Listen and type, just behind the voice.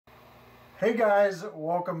Hey guys,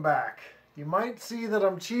 welcome back. You might see that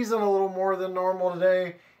I'm cheesing a little more than normal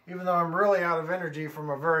today, even though I'm really out of energy from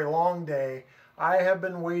a very long day. I have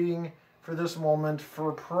been waiting for this moment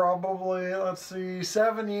for probably,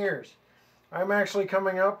 7 years. I'm actually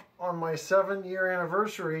coming up on my 7-year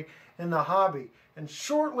anniversary in the hobby. And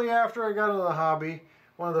shortly after I got into the hobby,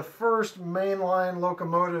 one of the first mainline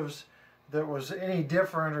locomotives that was any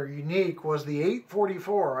different or unique was the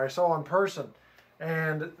 844 I saw in person.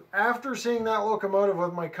 And after seeing that locomotive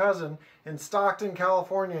with my cousin in Stockton,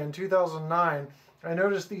 California in 2009, I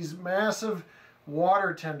noticed these massive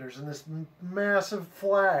water tenders and this massive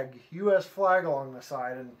flag, U.S. flag along the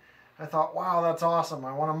side. And I thought, wow, that's awesome.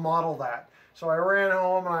 I want to model that. So I ran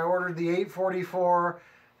home and I ordered the 844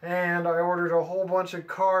 and I ordered a whole bunch of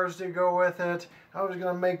cars to go with it. I was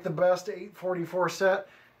going to make the best 844 set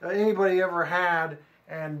anybody ever had.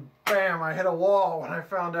 And bam, I hit a wall when I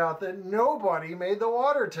found out that nobody made the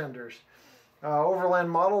water tenders.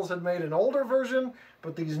 Overland Models had made an older version,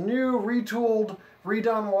 but these new retooled,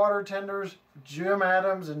 redone water tenders, Jim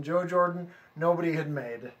Adams and Joe Jordan, nobody had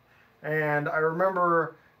made. And I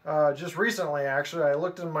remember just recently, actually, I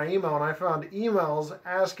looked in my email and I found emails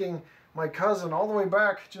asking my cousin all the way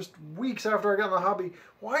back just weeks after I got in the hobby,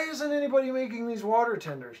 why isn't anybody making these water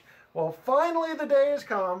tenders? Well, finally the day has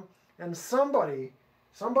come and somebody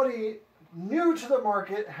new to the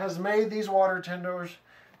market has made these water tenders.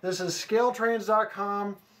 This is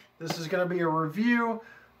scaletrains.com. This is going to be a review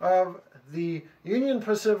of the Union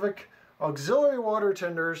Pacific auxiliary water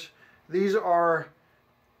tenders. These are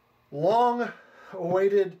long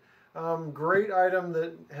awaited, great item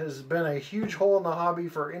that has been a huge hole in the hobby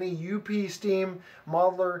for any UP steam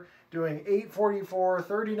modeler doing 844,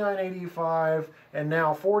 3985, and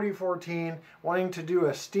now 4014, wanting to do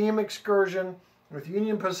a steam excursion with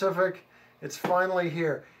Union Pacific. It's finally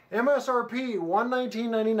here. MSRP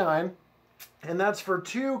 $119.99, and that's for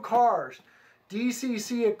 2 cars,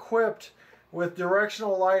 DCC equipped with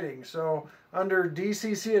directional lighting. So under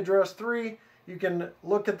DCC address 3, you can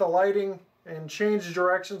look at the lighting and change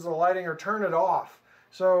directions of the lighting or turn it off.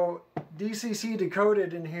 So DCC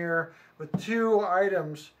decoded in here with 2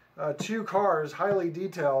 items, 2 cars, highly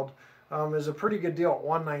detailed, is a pretty good deal at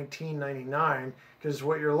 $119.99, because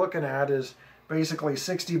what you're looking at is basically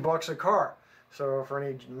 $60 a car. So for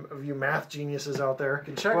any of you math geniuses out there,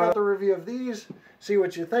 you can check out the review of these, see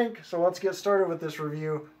what you think. So let's get started with this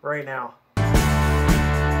review right now.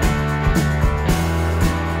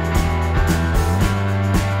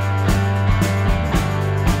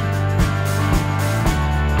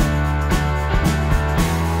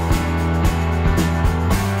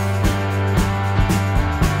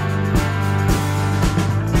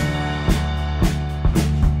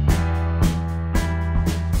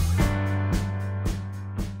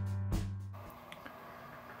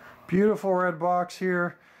 Beautiful red box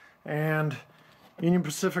here, and Union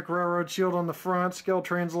Pacific Railroad shield on the front,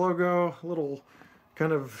 Scaletrains logo, little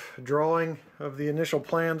kind of drawing of the initial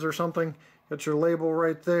plans or something. Got your label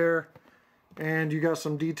right there, and you got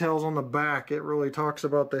some details on the back. It really talks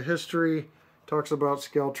about the history, talks about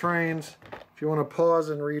Scaletrains. If you want to pause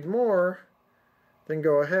and read more, then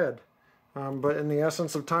go ahead. But in the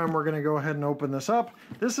essence of time, we're going to go ahead and open this up.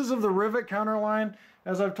 This is of the rivet counter line.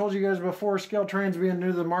 As I've told you guys before, Scaletrains being new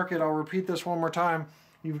to the market, I'll repeat this one more time.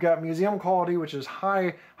 You've got museum quality, which is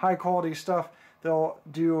high quality stuff. They'll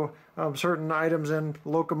do certain items in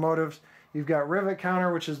locomotives. You've got rivet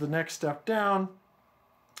counter, which is the next step down.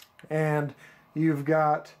 And you've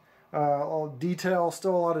got detail,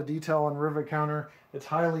 still a lot of detail on rivet counter. It's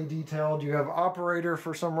highly detailed. You have operator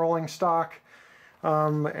for some rolling stock.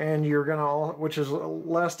 And you're gonna, which is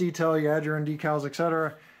less detail, you add your own decals,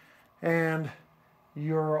 etc. And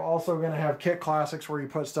you're also going to have kit classics where you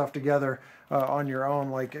put stuff together on your own,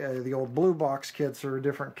 like the old blue box kits or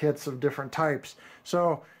different kits of different types.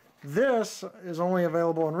 So this is only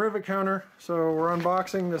available in rivet counter. So we're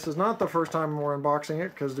unboxing. This is not the first time we're unboxing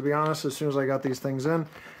it, because to be honest, as soon as I got these things in,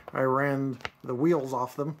 I ran the wheels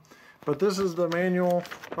off them. But this is the manual,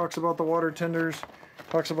 talks about the water tenders,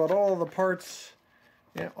 talks about all of the parts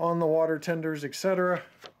on the water tenders, etc.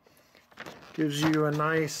 Gives you a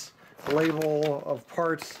nice label of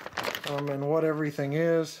parts and what everything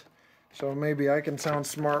is. So maybe I can sound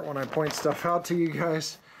smart when I point stuff out to you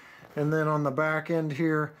guys. And then on the back end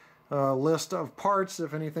here, list of parts.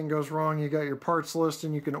 If anything goes wrong, you got your parts list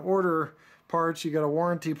and you can order parts. You got a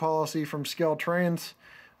warranty policy from Scaletrains.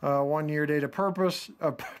 1 year date of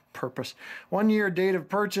 1 year date of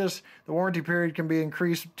purchase. The warranty period can be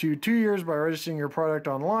increased to 2 years by registering your product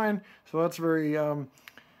online. So that's very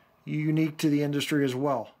unique to the industry as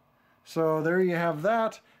well. So there you have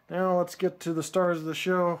that. Now let's get to the stars of the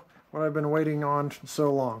show. what I've been waiting on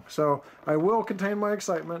so long. So I will contain my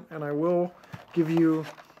excitement, and I will give you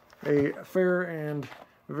a fair and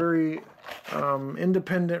very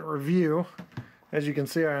independent review. As you can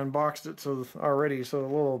see, I unboxed it already, so the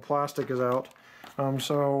little plastic is out.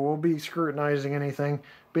 So we'll be scrutinizing anything.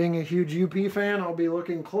 Being a huge UP fan, I'll be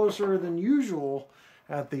looking closer than usual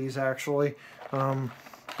at these actually,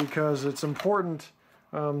 because it's important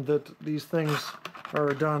that these things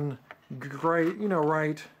are done great,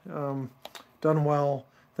 right, done well,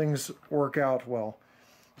 things work out well.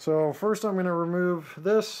 So first I'm going to remove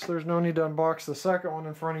this. There's no need to unbox the second one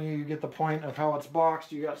in front of you. You get the point of how it's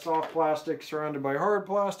boxed. You got soft plastic surrounded by hard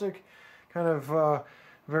plastic, kind of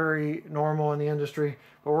very normal in the industry.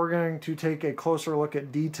 But we're going to take a closer look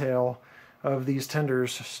at detail of these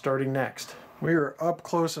tenders starting next. We are up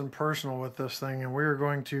close and personal with this thing, and we are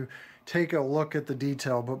going to take a look at the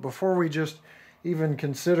detail. But before we just even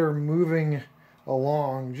consider moving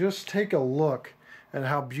along, just take a look at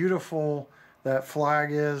how beautiful that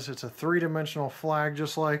flag is. It's a three-dimensional flag,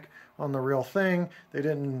 just like on the real thing. They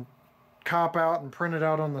didn't cop out and print it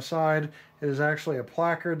out on the side. It is actually a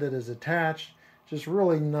placard that is attached. Just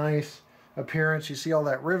really nice appearance. You see all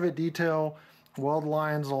that rivet detail, weld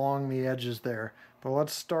lines along the edges there. But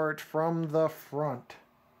let's start from the front.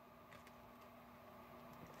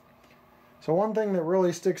 So one thing that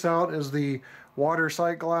really sticks out is the water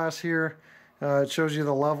sight glass here. It shows you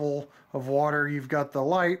the level of water. You've got the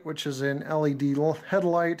light, which is an LED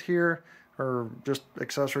headlight here, or just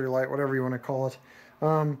accessory light, whatever you want to call it.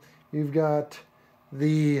 You've got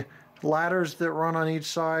the ladders that run on each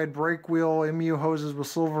side, brake wheel, MU hoses with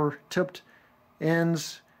silver tipped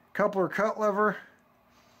ends, coupler cut lever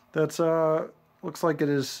that's looks like it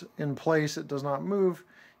is in place. It does not move.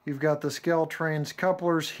 You've got the scale trains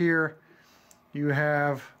couplers here. You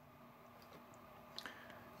have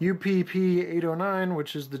UPP 809,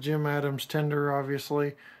 which is the Jim Adams tender,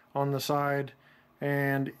 obviously, on the side.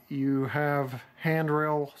 And you have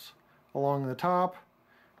handrails along the top.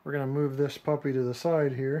 We're going to move this puppy to the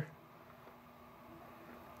side here.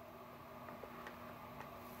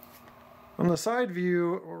 On the side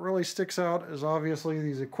view, what really sticks out is obviously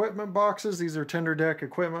these equipment boxes. These are tender deck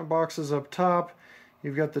equipment boxes up top.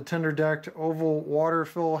 You've got the tender decked oval water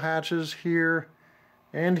fill hatches here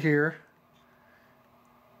and here.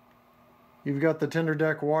 You've got the tender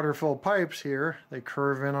deck water fill pipes here. They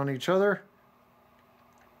curve in on each other.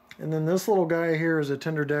 And then this little guy here is a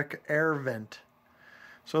tender deck air vent.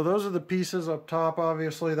 So those are the pieces up top,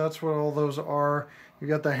 obviously. That's what all those are. You've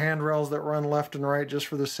got the handrails that run left and right just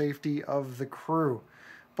for the safety of the crew.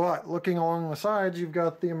 But looking along the sides, you've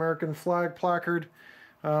got the American flag placard.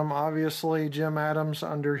 Obviously, Jim Adams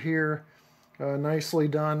under here. Nicely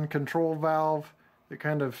done. Control valve that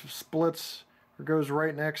kind of splits or goes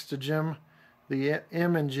right next to Jim. The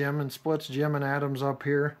M in Jim, and splits Jim and Adams up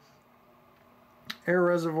here. Air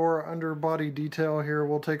reservoir underbody detail here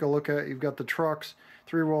we'll take a look at. You've got the trucks,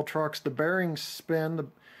 three-wheel trucks. The bearings spin,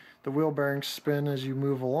 the wheel bearings spin as you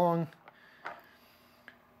move along.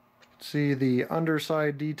 See the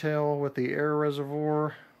underside detail with the air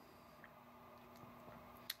reservoir.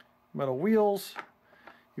 Metal wheels.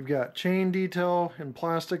 You've got chain detail in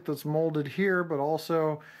plastic that's molded here, but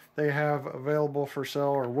also they have available for sale,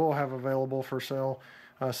 or will have available for sale,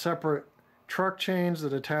 separate truck chains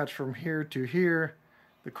that attach from here to here.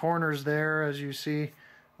 The corners there, as you see,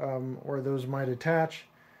 where those might attach.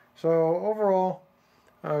 So overall,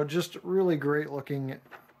 just really great looking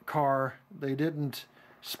car. They didn't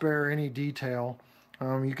spare any detail.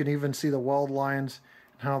 You can even see the weld lines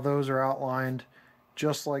and how those are outlined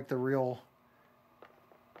just like the real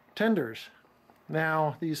tenders.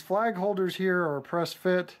 Now these flag holders here are press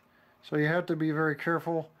fit, so you have to be very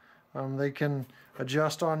careful. They can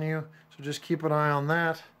adjust on you, so just keep an eye on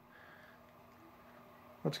that.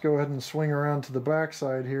 Let's go ahead and swing around to the back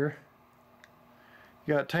side here.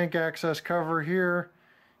 You got tank access cover here.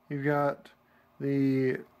 You've got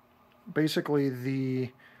basically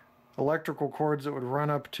the electrical cords that would run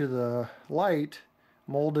up to the light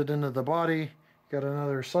molded into the body. You got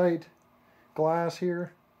another sight glass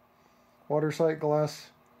here, water sight glass,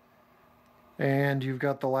 and you've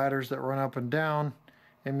got the ladders that run up and down.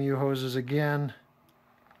 MU hoses again,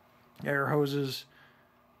 air hoses,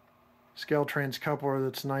 scale trains coupler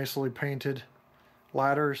that's nicely painted,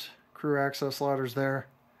 ladders, crew access ladders there.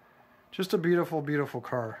 Just a beautiful, beautiful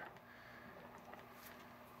car.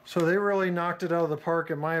 So they really knocked it out of the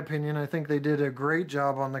park in my opinion. I think they did a great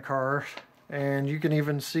job on the car, and you can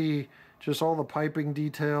even see just all the piping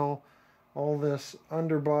detail, all this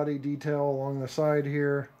underbody detail along the side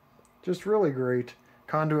here. Just really great.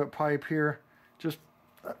 Conduit pipe here. Just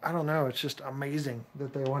I don't know, it's just amazing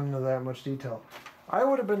that they went into that much detail. I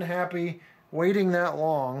would have been happy waiting that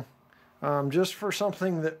long just for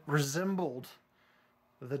something that resembled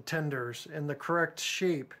the tenders in the correct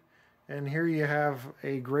shape. And here you have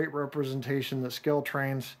a great representation that Scale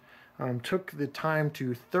Trains took the time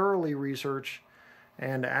to thoroughly research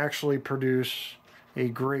and actually produce a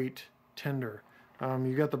great tender.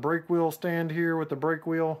 You got the brake wheel stand here with the brake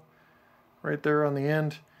wheel right there on the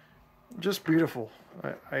end. Just beautiful.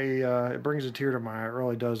 It brings a tear to my eye. It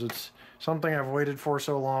really does. It's something I've waited for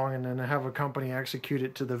so long, and then to have a company execute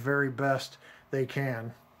it to the very best they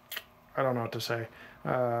can. I don't know what to say.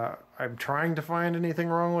 I'm trying to find anything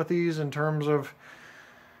wrong with these in terms of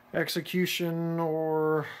execution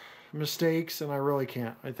or mistakes, and I really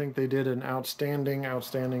can't. I think they did an outstanding,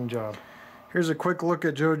 outstanding job. Here's a quick look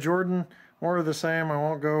at Joe Jordan. More of the same. I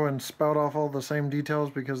won't go and spout off all the same details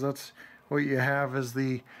because that's what you have is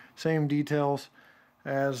the same details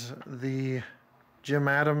as the Jim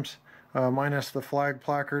Adams, minus the flag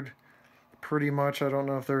placard. Pretty much, I don't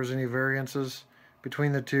know if there's any variances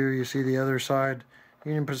between the two. You see the other side,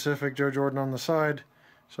 Union Pacific, Joe Jordan on the side.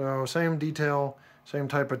 So same detail, same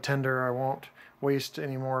type of tender. I won't waste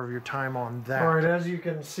any more of your time on that. Alright, as you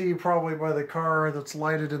can see probably by the car that's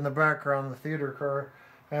lighted in the background, the theater car,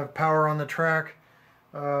 I have power on the track.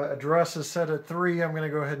 Address is set at 3. I'm going to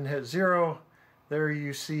go ahead and hit 0. There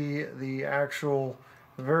you see the actual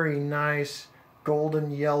very nice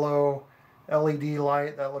golden yellow LED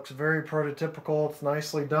light. That looks very prototypical. It's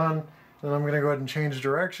nicely done. Then I'm going to go ahead and change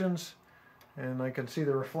directions. And I can see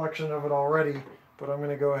the reflection of it already. But I'm going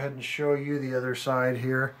to go ahead and show you the other side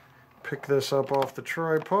here. Pick this up off the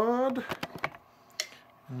tripod.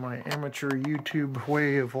 In my amateur YouTube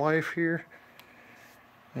way of life here.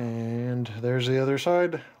 And there's the other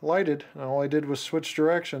side lighted. All I did was switch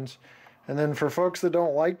directions. And then for folks that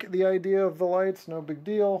don't like the idea of the lights, no big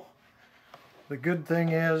deal. The good thing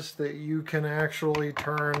is that you can actually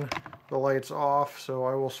turn the lights off. So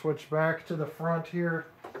I will switch back to the front here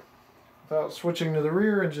without switching to the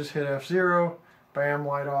rear and just hit F0. Bam,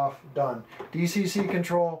 light off, done. DCC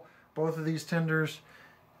control, both of these tenders.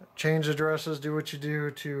 Change addresses, do what you do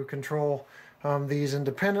to control these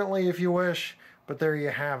independently if you wish. But there you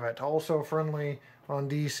have it. Also friendly on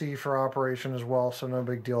DC for operation as well, so no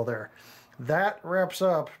big deal there. That wraps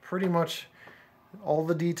up pretty much all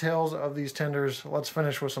the details of these tenders. Let's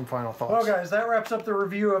finish with some final thoughts. Well guys, that wraps up the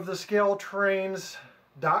review of the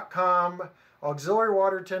ScaleTrains.com auxiliary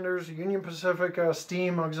water tenders, Union Pacific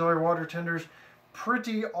steam auxiliary water tenders.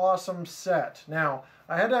 Pretty awesome set. Now,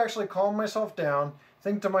 I had to actually calm myself down,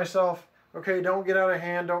 think to myself, okay, don't get out of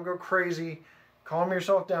hand, don't go crazy. Calm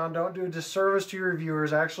yourself down. Don't do a disservice to your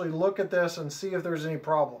viewers. Actually look at this and see if there's any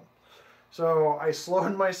problem. So I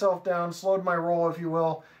slowed myself down, slowed my roll, if you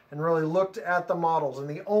will, and really looked at the models. And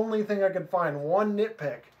the only thing I could find, one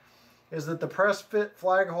nitpick, is that the press fit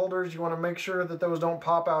flag holders, you want to make sure that those don't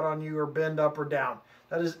pop out on you or bend up or down.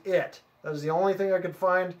 That is it. That is the only thing I could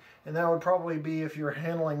find, and that would probably be if you're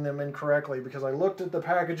handling them incorrectly, because I looked at the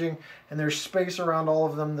packaging and there's space around all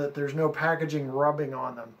of them that there's no packaging rubbing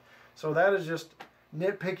on them. So that is just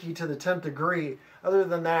nitpicky to the 10th degree. Other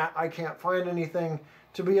than that, I can't find anything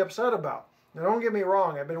to be upset about. Now don't get me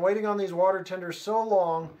wrong, I've been waiting on these water tenders so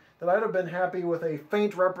long that I'd have been happy with a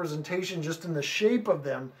faint representation just in the shape of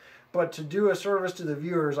them. But to do a service to the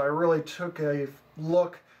viewers, I really took a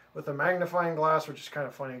look with a magnifying glass, which is kind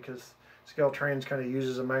of funny because Scale Trains kind of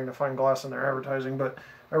uses a magnifying glass in their advertising. But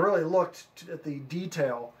I really looked at the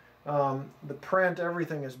detail. The print,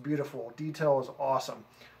 everything is beautiful. Detail is awesome.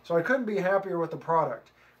 So I couldn't be happier with the product.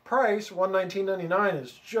 Price, $119.99,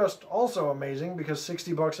 is just also amazing because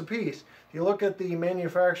 60 bucks a piece. If you look at the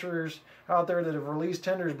manufacturers out there that have released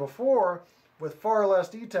tenders before with far less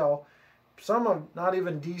detail, some are not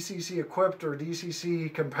even DCC equipped or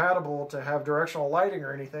DCC compatible to have directional lighting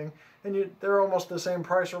or anything, and they're almost the same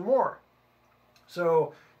price or more.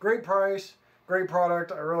 So great price, great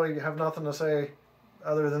product. I really have nothing to say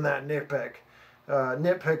other than that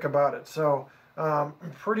nitpick about it. So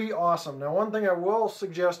pretty awesome. Now one thing I will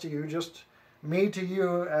suggest to you, just me to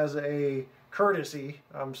you as a courtesy,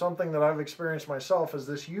 something that I've experienced myself, is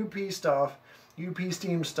this UP stuff, UP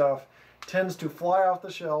steam stuff, tends to fly off the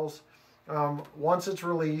shelves once it's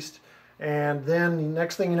released, and then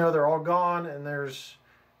next thing you know they're all gone, and there's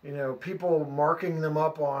people marking them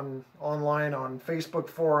up online on Facebook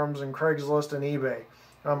forums and Craigslist and eBay.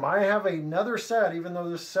 I have another set, even though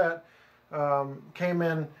this set came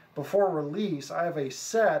in before release. I have a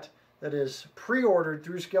set that is pre-ordered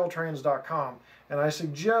through ScaleTrains.com, and I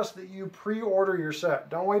suggest that you pre-order your set.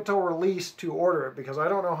 Don't wait till release to order it, because I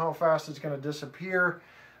don't know how fast it's going to disappear.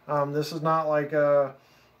 This is not like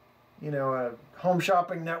a home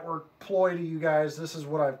shopping network ploy to you guys. This is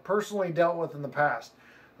what I've personally dealt with in the past.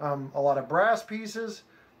 A lot of brass pieces,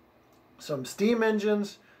 some steam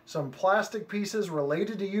engines, some plastic pieces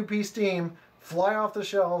related to UP Steam fly off the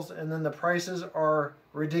shelves, and then the prices are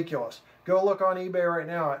ridiculous. Go look on eBay right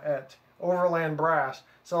now at Overland Brass,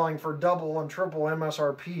 selling for double and triple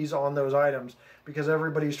MSRPs on those items because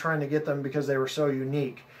everybody's trying to get them because they were so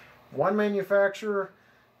unique. One manufacturer,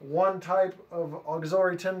 one type of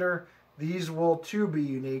auxiliary tender. These will too be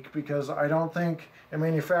unique because I don't think a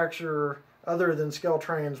manufacturer other than Scale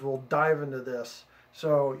Trains will dive into this.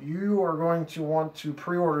 So you are going to want to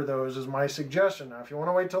pre-order those is my suggestion. Now, if you want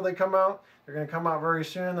to wait till they come out, they're going to come out very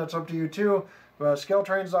soon. That's up to you too. But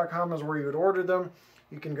scaletrains.com is where you would order them.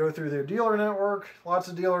 You can go through their dealer network. Lots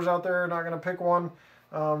of dealers out there. Not going to pick one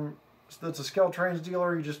that's a Scale Trains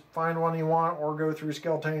dealer. You just find one you want or go through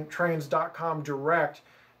scaletrains.com direct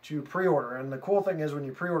to pre-order. And the cool thing is when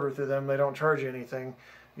you pre-order through them, they don't charge you anything.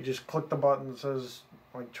 You just click the button that says,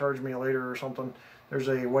 like, charge me later or something. There's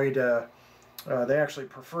a way to, they actually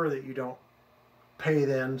prefer that you don't pay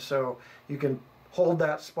then, so you can hold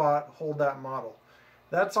that spot, hold that model.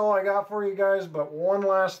 That's all I got for you guys, but one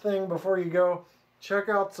last thing before you go, check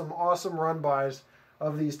out some awesome run-bys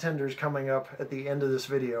of these tenders coming up at the end of this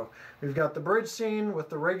video. We've got the bridge scene with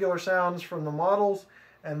the regular sounds from the models,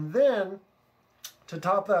 and then to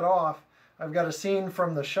top that off, I've got a scene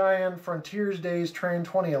from the Cheyenne Frontiers Days Train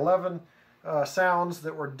 2011 sounds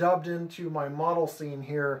that were dubbed into my model scene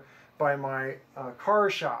here by my car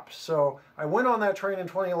shop. So I went on that train in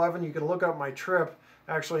 2011. You can look up my trip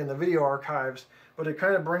actually in the video archives, but it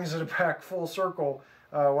kind of brings it back full circle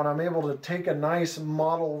when I'm able to take a nice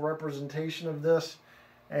model representation of this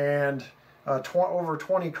and over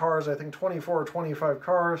 20 cars, I think 24 or 25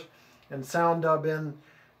 cars, and sound dub in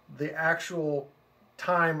the actual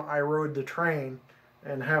time I rode the train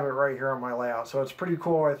and have it right here on my layout. So it's pretty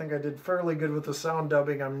cool. I think I did fairly good with the sound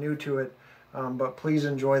dubbing. I'm new to it, but please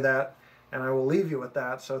enjoy that, and I will leave you with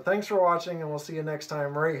that. So thanks for watching, and we'll see you next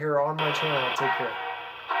time right here on my channel. Take care.